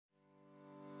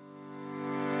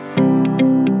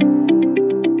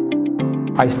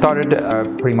I started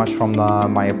pretty much from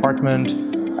my apartment.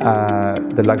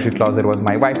 The luxury closet was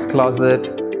my wife's closet.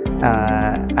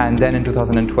 And then in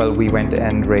 2012 we went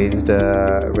and raised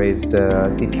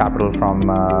seed capital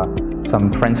from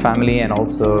some friends' family and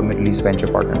also Middle East venture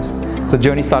partners. So the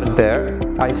journey started there.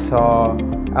 I saw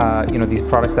these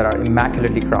products that are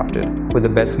immaculately crafted with the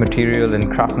best material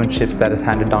and craftsmanship that is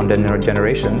handed down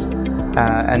generations.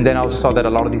 And then I also saw that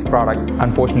a lot of these products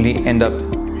unfortunately end up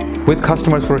with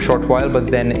customers for a short while, but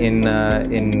then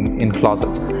in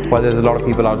closets. While there's a lot of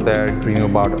people out there dreaming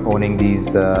about owning these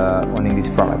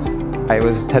products. I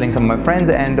was telling some of my friends,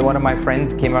 and one of my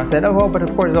friends came out and said, "Oh, but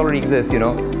of course it already exists.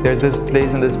 There's this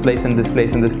place and this place and this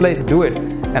place and this place. Do it."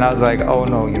 And I was like, "Oh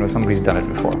no, somebody's done it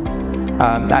before."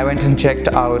 I went and checked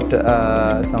out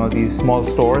some of these small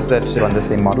stores that run the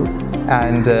same model,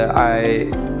 and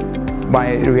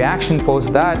my reaction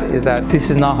post that is that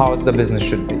this is not how the business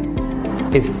should be.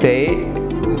 If they,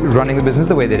 running the business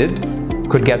the way they did,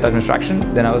 could get that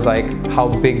traction, then I was like, how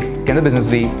big can the business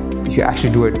be if you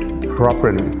actually do it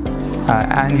properly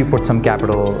and you put some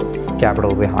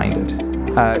capital behind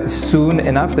it? Soon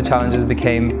enough, the challenges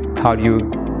became, how do you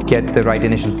get the right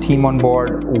initial team on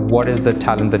board? What is the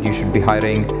talent that you should be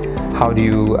hiring? How do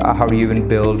you even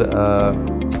build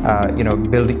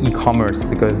build e-commerce,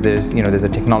 because there's a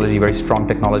technology, very strong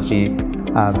technology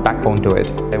backbone to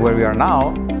it. And where we are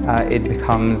now, it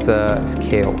becomes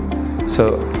scale.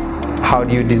 So how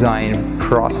do you design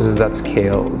processes that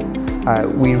scale?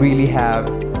 We really have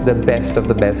the best of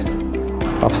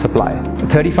supply.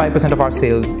 35% of our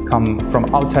sales come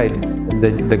from outside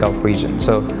the Gulf region.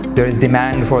 So there is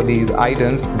demand for these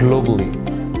items globally.